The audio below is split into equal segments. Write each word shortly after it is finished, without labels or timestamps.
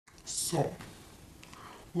So,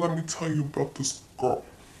 let me tell you about this girl.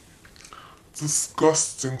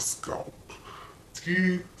 Disgusting scalp.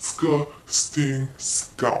 Disgusting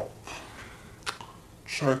scalp.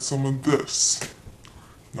 Tried some of this.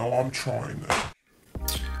 Now I'm trying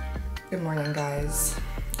it. Good morning, guys.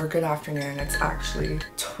 Or good afternoon. It's actually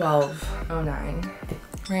 12:09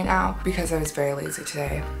 right now because I was very lazy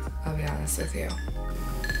today. I'll be honest with you.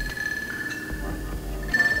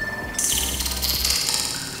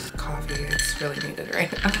 Coffee is really needed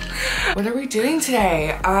right now. What are we doing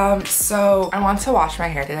today? So I want to wash my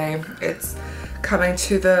hair today. It's coming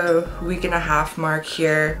to the week-and-a-half mark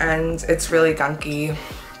here and it's really gunky.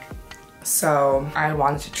 So I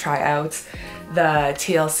wanted to try out the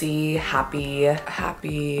T.L.C. Happi.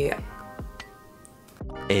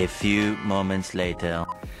 A few moments later.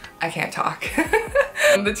 I can't talk.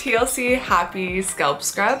 The T.L.C. Happi Scalp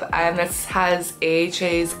Scrub, and this has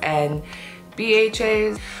AHAs and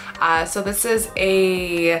BHAs. So this is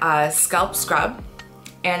a scalp scrub,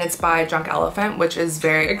 and it's by Drunk Elephant, which is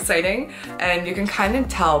very exciting. And you can kind of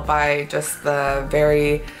tell by just the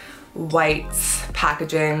very white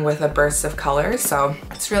packaging with a burst of color. So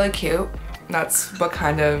it's really cute. That's what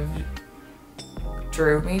kind of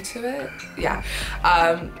drew me to it. Yeah,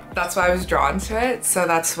 that's why I was drawn to it. So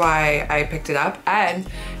that's why I picked it up. And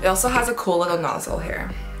it also has a cool little nozzle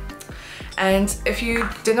here. And if you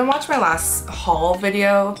didn't watch my last haul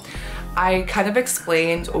video, I kind of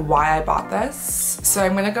explained why I bought this. So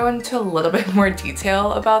I'm gonna go into a little bit more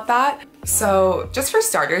detail about that. So just for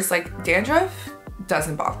starters, like, dandruff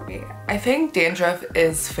doesn't bother me. I think dandruff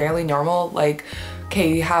is fairly normal. Like,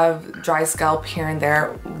 okay, you have dry scalp here and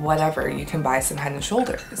there, whatever, you can buy some Head and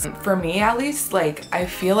Shoulders. For me, at least, like, I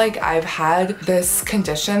feel like I've had this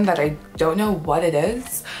condition that I don't know what it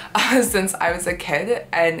is since I was a kid,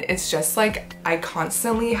 and it's just like I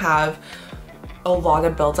constantly have a lot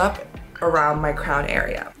of buildup around my crown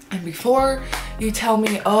area. And before you tell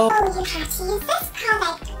me, oh, you have to use this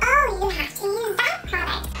product, oh, you have to use that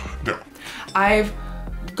product. Yeah. I've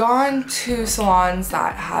gone to salons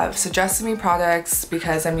that have suggested me products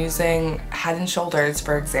because I'm using Head and Shoulders,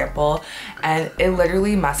 for example, and it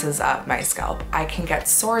literally messes up my scalp. I can get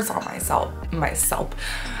sores on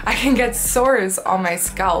I can get sores on my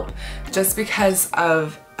scalp just because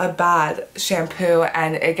of a bad shampoo,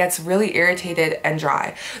 and it gets really irritated and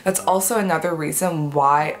dry. That's also another reason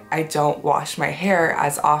why I don't wash my hair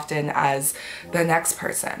as often as the next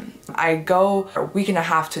person. I go a week and a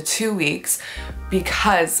half to 2 weeks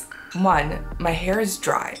because, one, my hair is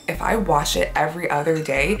dry. If I wash it every other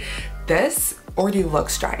day, this already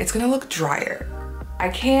looks dry. It's gonna look drier. I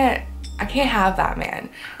can't have that, man.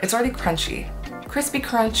 It's already crunchy, crispy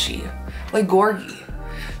crunchy, like Gorgie.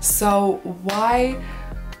 So why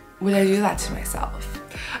would I do that to myself?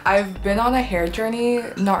 I've been on a hair journey,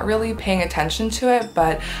 not really paying attention to it,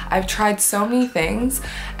 but I've tried so many things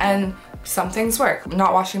and some things work.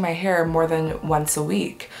 Not washing my hair more than once a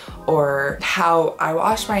week, or how I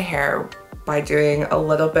wash my hair by doing a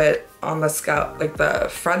little bit on the scalp, like the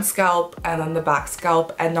front scalp and then the back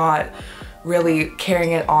scalp, and not really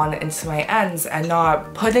carrying it on into my ends, and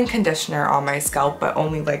not putting conditioner on my scalp, but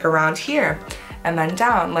only like around here and then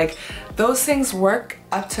down. Like, those things work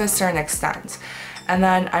up to a certain extent. And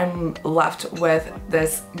then I'm left with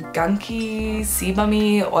this gunky,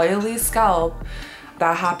 sebum-y, oily scalp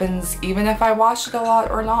that happens even if I wash it a lot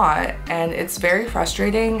or not. And it's very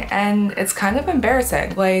frustrating and it's kind of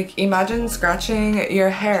embarrassing. Like, imagine scratching your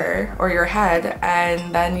hair or your head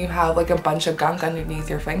and then you have like a bunch of gunk underneath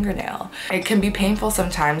your fingernail. It can be painful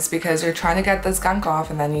sometimes because you're trying to get this gunk off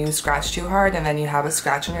and then you scratch too hard and then you have a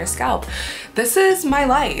scratch on your scalp. This is my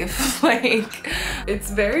life. Like, it's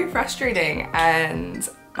very frustrating, and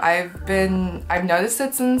I've noticed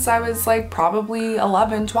it since I was like probably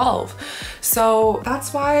 11, 12. So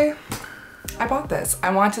that's why I bought this.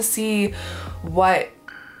 I want to see what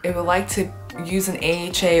it would like to use an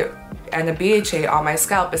AHA and a BHA on my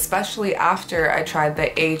scalp, especially after I tried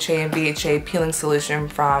the AHA and BHA peeling solution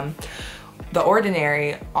from The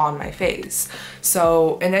Ordinary on my face.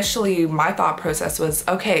 So initially my thought process was,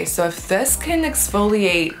 okay, so if this can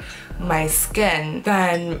exfoliate my skin,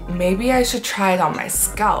 then maybe I should try it on my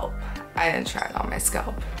scalp. I didn't try it on my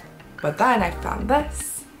scalp, but then I found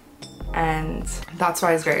this, and that's why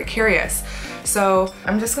I was very curious. So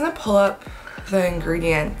I'm just gonna pull up the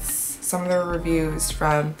ingredients, some of the reviews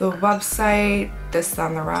from the website, this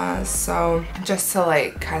and the rest. So just to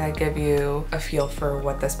like kind of give you a feel for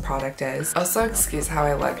what this product is. Also, excuse how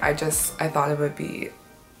I look. I thought it would be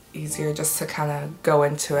easier just to kind of go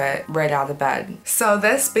into it right out of bed. So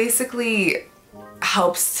this basically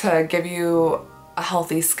helps to give you a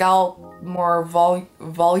healthy scalp, more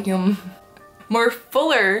volume, more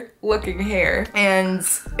fuller looking hair, and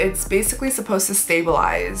it's basically supposed to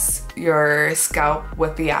stabilize your scalp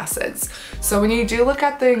with the acids. So when you do look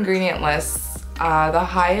at the ingredient lists, the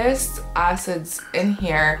highest acids in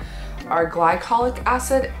here are glycolic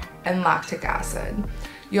acid and lactic acid.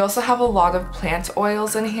 You also have a lot of plant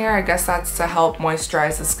oils in here. I guess that's to help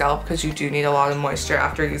moisturize the scalp because you do need a lot of moisture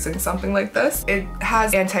after using something like this. It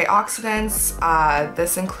has antioxidants.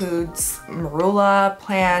 This includes marula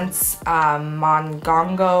plants,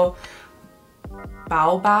 mongongo,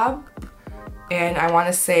 baobab, and I want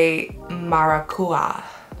to say maracuja.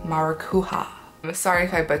 I'm sorry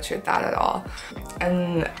if I butchered that at all.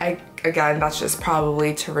 And again, that's just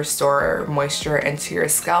probably to restore moisture into your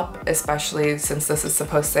scalp, especially since this is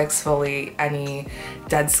supposed to exfoliate any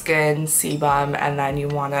dead skin, sebum, and then you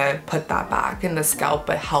want to put that back in the scalp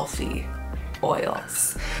with healthy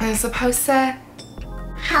oils. It's supposed to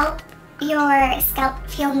help your scalp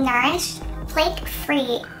feel nourished,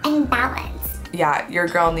 flake-free, and balanced. Yeah, your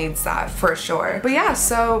girl needs that for sure. But yeah,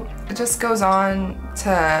 so it just goes on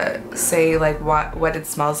to say like what it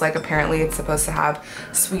smells like. Apparently it's supposed to have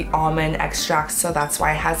sweet almond extract, so that's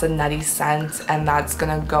why it has a nutty scent, and that's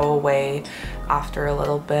gonna go away after a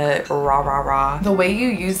little bit. Rah. The way you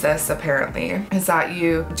use this apparently is that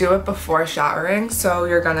you do it before showering, so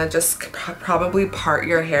you're gonna just probably part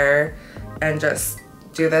your hair and just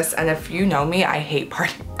do this. And if you know me, I hate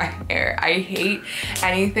parting my hair. I hate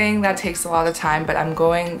anything that takes a lot of time, but I'm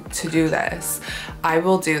going to do this. I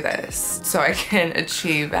will do this so I can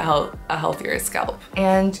achieve a healthier scalp.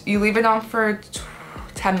 And you leave it on for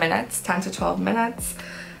 10 minutes, 10 to 12 minutes.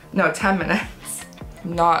 No, 10 minutes,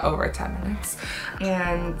 not over 10 minutes.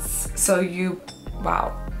 And so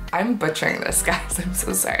wow, I'm butchering this, guys, I'm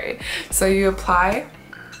so sorry. So you apply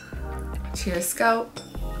to your scalp,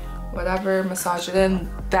 whatever, massage it in,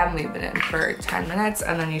 then leave it in for 10 minutes,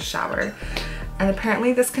 and then you shower. And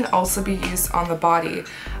apparently this can also be used on the body.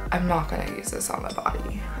 I'm not gonna use this on the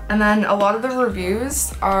body. And then a lot of the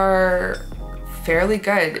reviews are fairly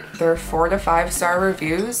good. They're 4 to 5 star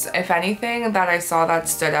reviews. If anything that I saw that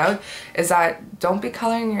stood out is that don't be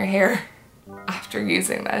coloring your hair after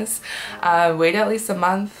using this. Wait at least a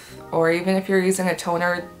month, or even if you're using a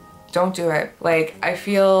toner, don't do it. Like, I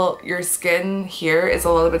feel your skin here is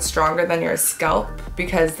a little bit stronger than your scalp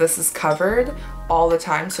because this is covered all the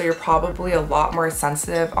time, so you're probably a lot more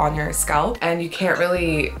sensitive on your scalp, and you can't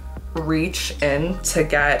really reach in to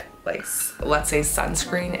get, like, let's say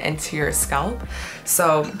sunscreen into your scalp.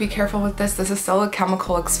 So be careful with this. This is still a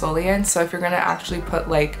chemical exfoliant, so if you're gonna actually put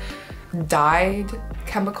like dyed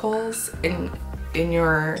chemicals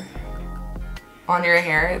on your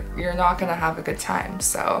hair, you're not gonna have a good time.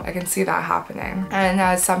 So I can see that happening.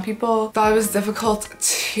 And some people thought it was difficult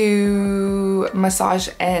to massage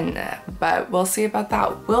in, but we'll see about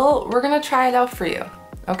that. We're gonna try it out for you,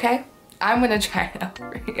 okay? I'm gonna try it out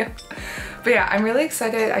for you. But yeah, I'm really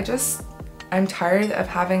excited. I'm tired of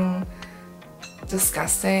having a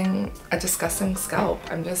disgusting scalp.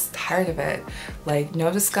 I'm just tired of it. Like,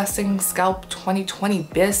 no disgusting scalp 2020,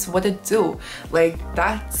 bis, what it do? Like,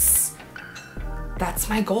 that's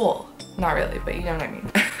my goal. Not really, but you know what I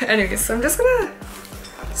mean. Anyways, so I'm just gonna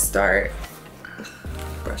start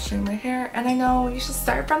brushing my hair, and I know you should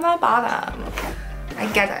start from the bottom. I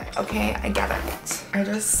get it, okay? I get it. I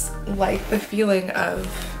just like the feeling of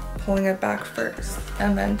pulling it back first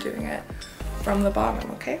and then doing it from the bottom,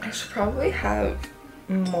 okay? I should probably have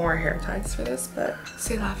more hair ties for this, but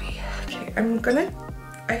c'est la vie. Okay,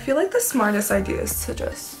 I feel like the smartest idea is to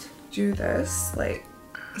just do this, like,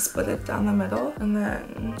 split it down the middle, and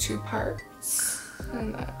then 2 parts,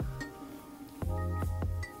 and then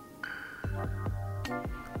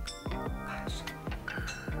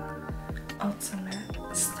ultimate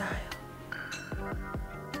style.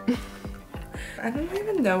 I don't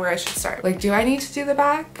even know where I should start. Like, do I need to do the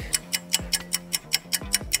back?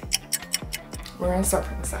 We're gonna start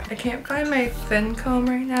from the side. I can't find my thin comb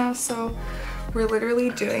right now, so we're literally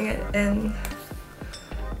doing it in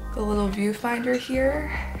the little viewfinder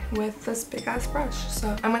here with this big ass brush.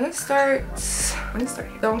 So I'm gonna start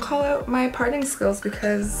here. Don't call out my parting skills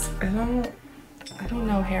because I don't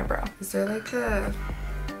know hair, bro. Is there like a...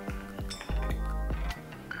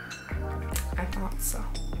 I thought so.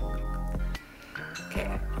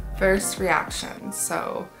 Okay, first reaction.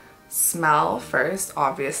 So smell first,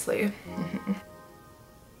 obviously.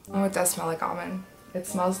 Oh, it does smell like almond. It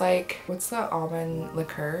smells like, what's the almond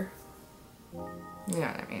liqueur? You know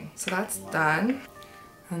what I mean. So that's done.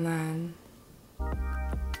 And then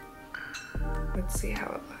let's see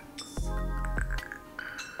how it looks.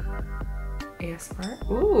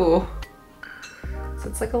 ASMR. Ooh. So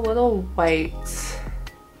it's like a little white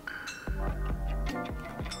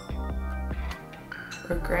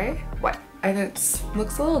or gray? White. And it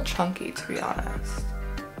looks a little chunky, to be honest.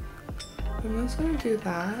 I'm just gonna do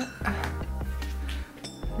that.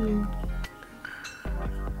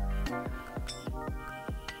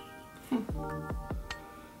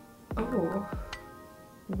 Oh,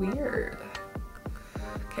 weird.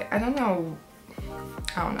 Okay, I don't know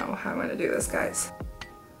how I'm gonna do this, guys.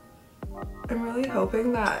 I'm really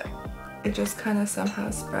hoping that it just kind of somehow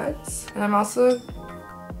spreads. And I'm also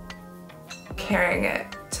carrying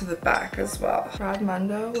it to the back as well.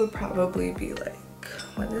 Radmundo would probably be like,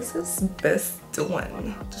 what is this bitch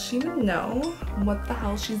doing? Does she even know what the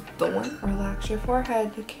hell she's doing? Relax your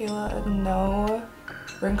forehead, Kayla. No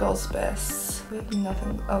wrinkles, bitch. We have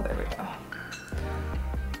nothing. Oh, there we go.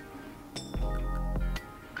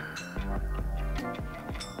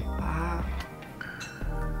 Wow.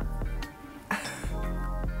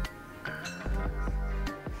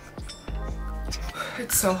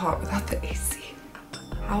 It's so hot without the AC.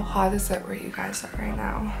 How hot is it where you guys are right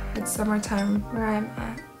now? It's summertime where I'm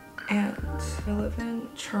at, and I live in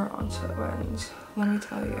Toronto, and let me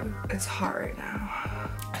tell you, it's hot right now.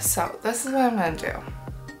 So this is what I'm gonna do.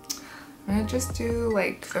 I'm gonna just do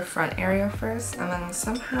like the front area first, and then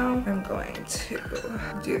somehow I'm going to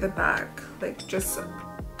do the back, like just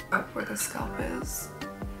up where the scalp is,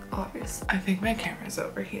 obviously. I think my camera's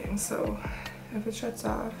overheating, so if it shuts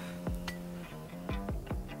off,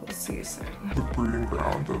 we'll see you soon. The breeding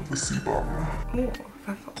ground of the sebum. Oh,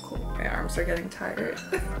 that felt cool. My arms are getting tired.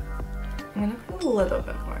 I'm gonna put a little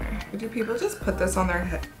bit more. Do people just put this on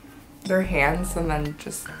their hands and then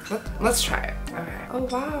just, let's try it. Okay. Oh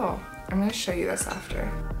wow. I'm gonna show you this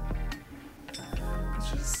after.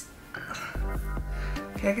 It's just,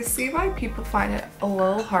 okay, I can see why people find it a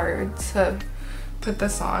little hard to put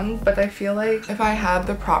this on, but I feel like if I had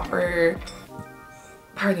the proper,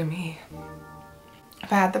 pardon me,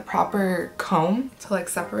 if I had the proper comb to like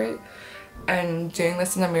separate and doing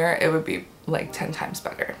this in the mirror, it would be like 10 times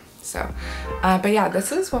better. So, but yeah,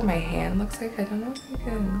 this is what my hand looks like. I don't know if you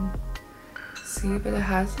can see, but it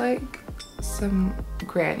has like some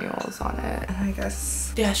granules on it. And I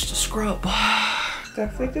guess dash to scrub.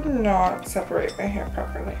 Definitely did not separate my hair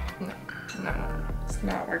properly. No, it's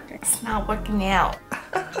not working. It's not working out.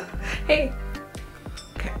 Hey.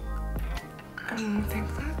 Okay. I think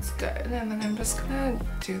that's good. And then I'm just gonna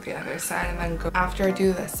do the other side, and then go after I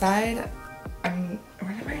do this side,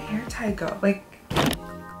 where did my hair tie go? Like,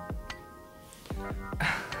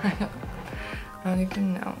 I don't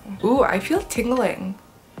even know. Ooh, I feel tingling.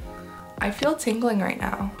 I feel tingling right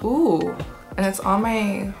now. Ooh, and it's on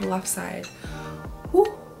my left side. Ooh.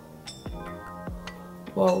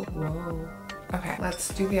 Whoa, whoa. Okay, let's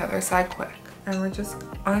do the other side quick. And we're just,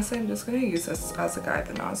 honestly, I'm just gonna use this as a guide,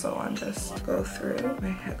 the nozzle, and just go through my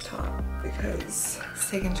head top because it's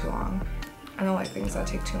taking too long. I don't like things that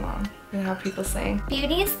take too long. You know how people saying,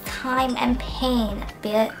 Beauty is time and pain,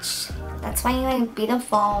 bitch. That's why you're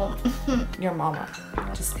beautiful. your mama.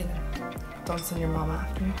 Just kidding. Don't send your mama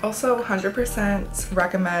after me. Also, 100%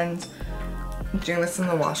 recommend doing this in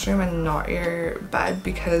the washroom and not your bed,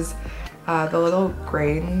 because the little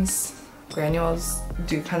granules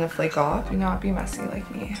do kind of flake off. Do not be messy like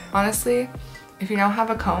me. Honestly, if you don't have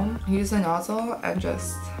a comb, use a nozzle and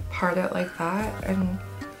just part it like that and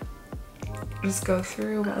just go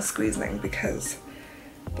through while squeezing, because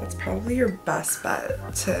that's probably your best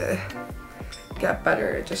bet to get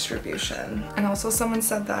better distribution. And also someone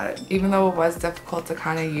said that even though it was difficult to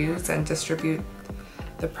kind of use and distribute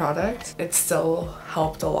the product, it still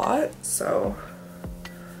helped a lot. So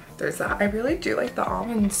there's that. I really do like the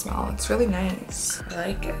almond smell. It's really nice. I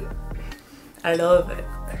like it. I love it.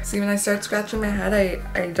 See, when I start scratching my head,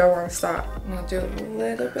 I don't want to stop. I'm gonna do a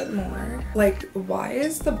little bit more. Like, why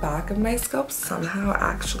is the back of my scalp somehow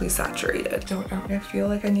actually saturated? Don't know. I feel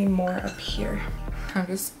like I need more up here. I'm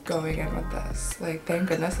just going in with this. Like, thank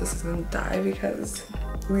goodness this doesn't dye, because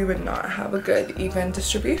we would not have a good even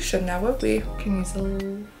distribution now, would we? Can use a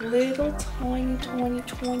little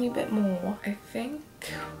tiny bit more. I think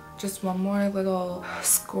just one more little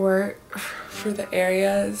squirt for the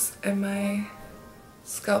areas in my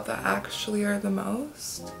scalp that actually are the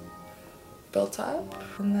most built up.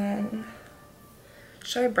 And then,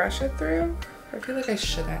 should I brush it through? I feel like I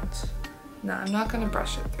shouldn't. No, I'm not gonna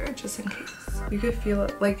brush it through, just in case. You could feel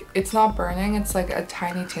it, like, it's not burning, it's like a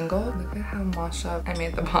tiny tingle. Look at how mashed up I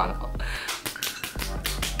made the bottle.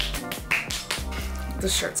 The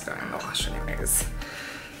shirt's going in the wash anyways.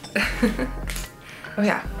 Oh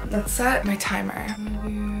yeah, let's set my timer. I'm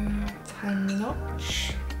gonna do 10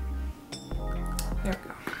 minutes. There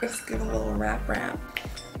we go. Let's give a little wrap.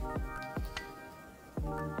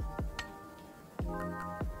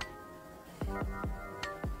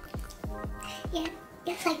 Yeah,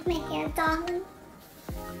 it's like my hair done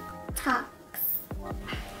talks.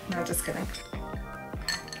 No, just kidding.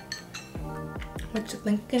 What you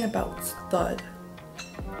thinking about, stud?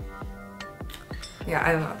 Yeah,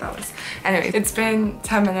 I don't know what that was. Anyway, it's been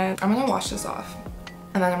 10 minutes. I'm gonna wash this off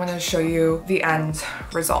and then I'm gonna show you the end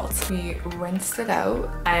result. We rinsed it out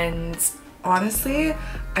and honestly,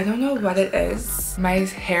 I don't know what it is. My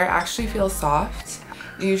hair actually feels soft.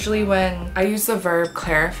 Usually when I use the Verb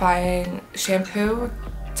clarifying shampoo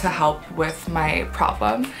to help with my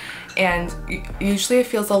problem, and usually it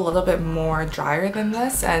feels a little bit more drier than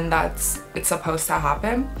this, and it's supposed to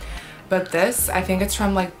happen. But this, I think it's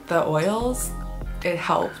from like the oils. It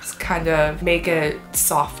helped kind of make it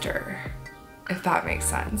softer, if that makes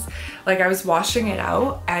sense. Like I was washing it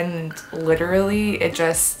out and literally it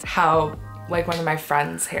just how like one of my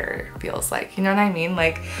friends' hair feels like, you know what I mean?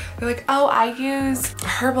 Like they're like, oh, I use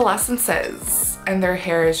herbal essences and their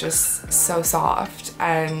hair is just so soft,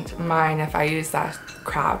 and mine, if I use that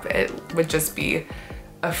crap, it would just be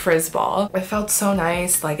a frizz ball. It felt so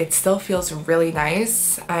nice, like it still feels really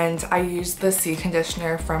nice. And I used the C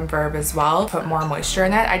conditioner from Verb as well, put more moisture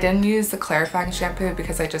in it. I didn't use the clarifying shampoo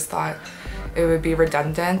because I just thought it would be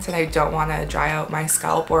redundant and I don't want to dry out my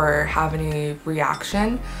scalp or have any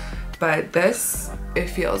reaction. But this, it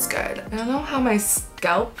feels good. I don't know how my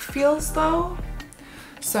scalp feels though.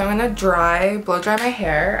 So I'm gonna blow dry my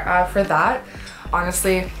hair. For that,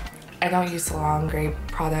 honestly, I don't use salon grade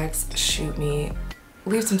products. Shoot me,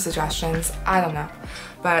 leave some suggestions, I don't know.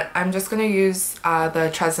 But I'm just gonna use the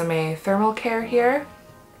Tresemme Thermal Care here.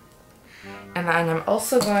 And then I'm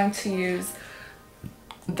also going to use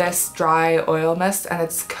this dry oil mist, and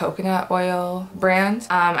it's coconut oil brand.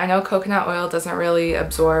 I know coconut oil doesn't really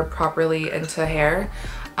absorb properly into hair.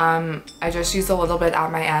 I just use a little bit at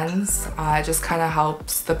my ends. It just kind of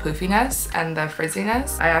helps the poofiness and the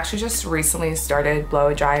frizziness. I actually just recently started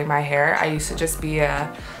blow drying my hair. I used to just be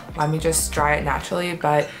let me just dry it naturally,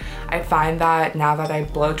 but I find that now that I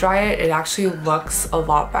blow dry it, it actually looks a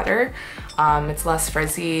lot better. It's less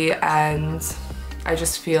frizzy and I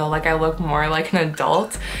just feel like I look more like an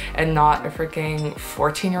adult and not a freaking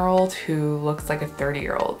 14-year-old who looks like a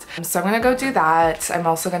 30-year-old. So I'm gonna go do that. I'm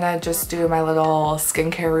also gonna just do my little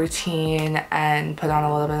skincare routine and put on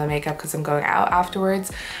a little bit of makeup because I'm going out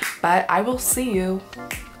afterwards. But I will see you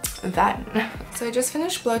then. So I just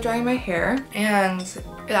finished blow drying my hair and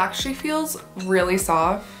it actually feels really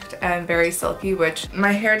soft and very silky, which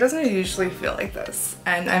my hair doesn't usually feel like this,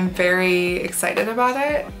 and I'm very excited about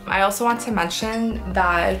it. I also want to mention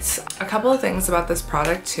that a couple of things about this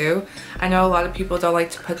product too. I know a lot of people don't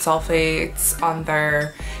like to put sulfates on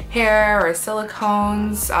their hair or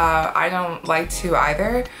silicones. I don't like to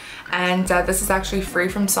either. And this is actually free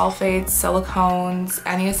from sulfates, silicones,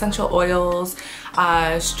 any essential oils,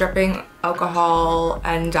 stripping alcohol,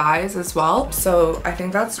 and dyes as well. So I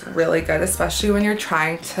think that's really good, especially when you're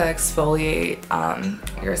trying to exfoliate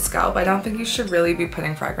your scalp. I don't think you should really be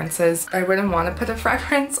putting fragrances. I wouldn't want to put a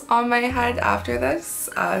fragrance on my head after this.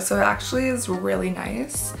 So it actually is really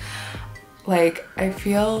nice. Like, I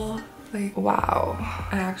feel like, wow,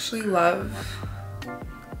 I actually love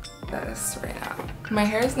this right now. My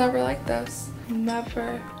hair is never like this.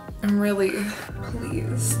 Never. I'm really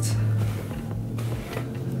pleased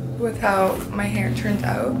with how my hair turned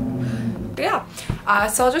out. But yeah,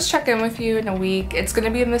 so I'll just check in with you in a week. It's gonna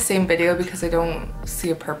be in the same video because I don't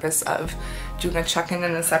see a purpose of doing a check-in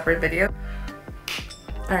in a separate video.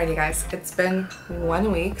 Alrighty guys, it's been 1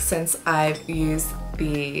 week since I've used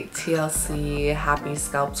the T.L.C. Happi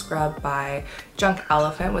Scalp Scrub by Junk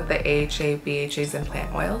Elephant with the AHA, BHAs, and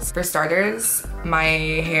plant oils. For starters,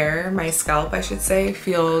 my scalp I should say,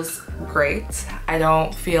 feels great. I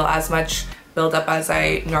don't feel as much buildup as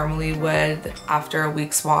I normally would after a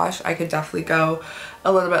week's wash. I could definitely go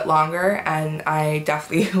a little bit longer, and I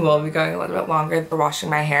definitely will be going a little bit longer for washing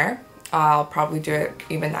my hair. I'll probably do it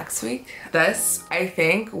even next week. This, I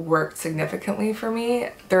think, worked significantly for me.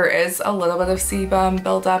 There is a little bit of sebum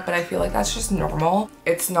buildup, but I feel like that's just normal.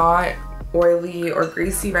 It's not oily or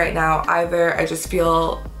greasy right now either. I just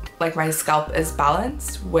feel like my scalp is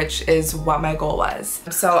balanced, which is what my goal was.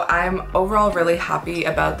 So I'm overall really happy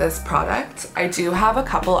about this product. I do have a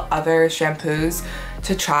couple other shampoos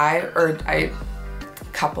to try, or I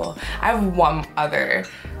have one other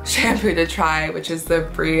shampoo to try, which is the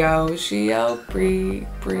Briochio.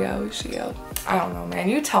 I don't know, man,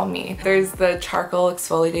 you tell me. There's the charcoal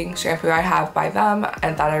exfoliating shampoo I have by them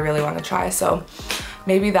and that I really want to try, so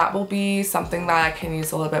Maybe that will be something that I can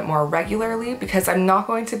use a little bit more regularly, because I'm not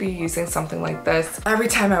going to be using something like this every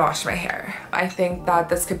time I wash my hair. I think that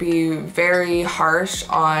this could be very harsh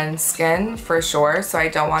on skin for sure, so I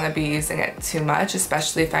don't want to be using it too much,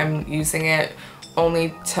 especially if I'm using it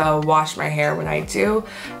only to wash my hair when I do.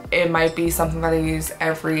 It might be something that I use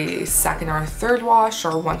every second or third wash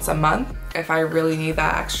or once a month if I really need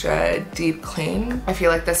that extra deep clean. I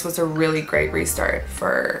feel like this was a really great restart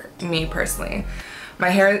for me personally. My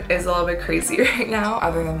hair is a little bit crazy right now.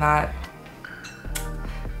 Other than that,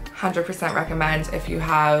 100% recommend if you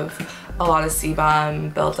have a lot of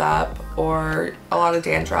sebum buildup or a lot of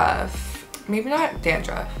dandruff. Maybe not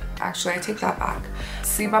dandruff. Actually, I take that back.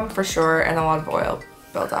 Sebum for sure, and a lot of oil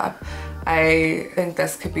buildup. I think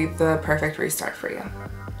this could be the perfect restart for you.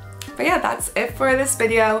 But yeah, that's it for this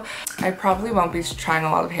video. I probably won't be trying a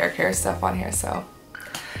lot of hair care stuff on here, so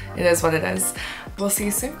it is what it is. We'll see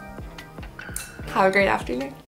you soon. Have a great afternoon.